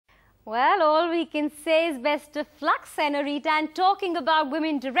Well, all we can say is best of luck, Senorita. And talking about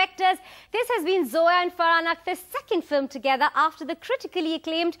women directors, this has been Zoya and Farhan Akhtar's second film together after the critically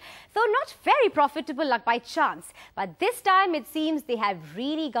acclaimed, though not very profitable, Luck by Chance. But this time it seems they have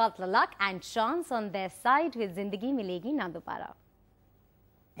really got the luck and chance on their side with Zindagi Milegi Dobara.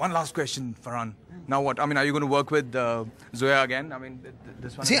 One last question, Farhan. Now what? I mean, are you going to work with Zoya again? I mean,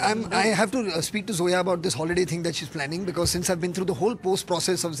 this one. See, I have to speak to Zoya about this holiday thing that she's planning, because since I've been through the whole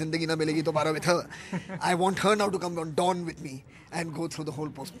post-process of Zindagi Na Milegi Dobara with her, I want her now to come on Dawn with me and go through the whole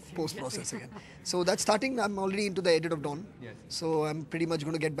post-process again. So that's starting. I'm already into the edit of Dawn. Yes. So I'm pretty much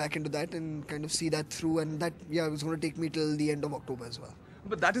going to get back into that and kind of see that through. And that, yeah, it's going to take me till the end of October as well.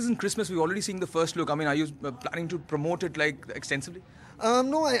 But that isn't Christmas. We're already seeing the first look. I mean, are you planning to promote it like extensively?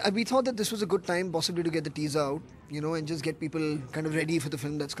 No, we thought that this was a good time possibly to get the teaser out, you know, and just get people kind of ready for the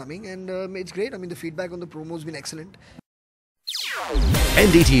film that's coming. And it's great. I mean, the feedback on the promo has been excellent.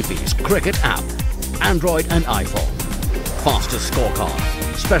 NDTV's cricket app, Android and iPhone, fastest scorecard,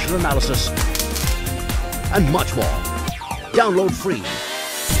 special analysis, and much more. Download free.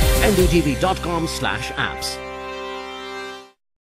 ndtv.com/apps.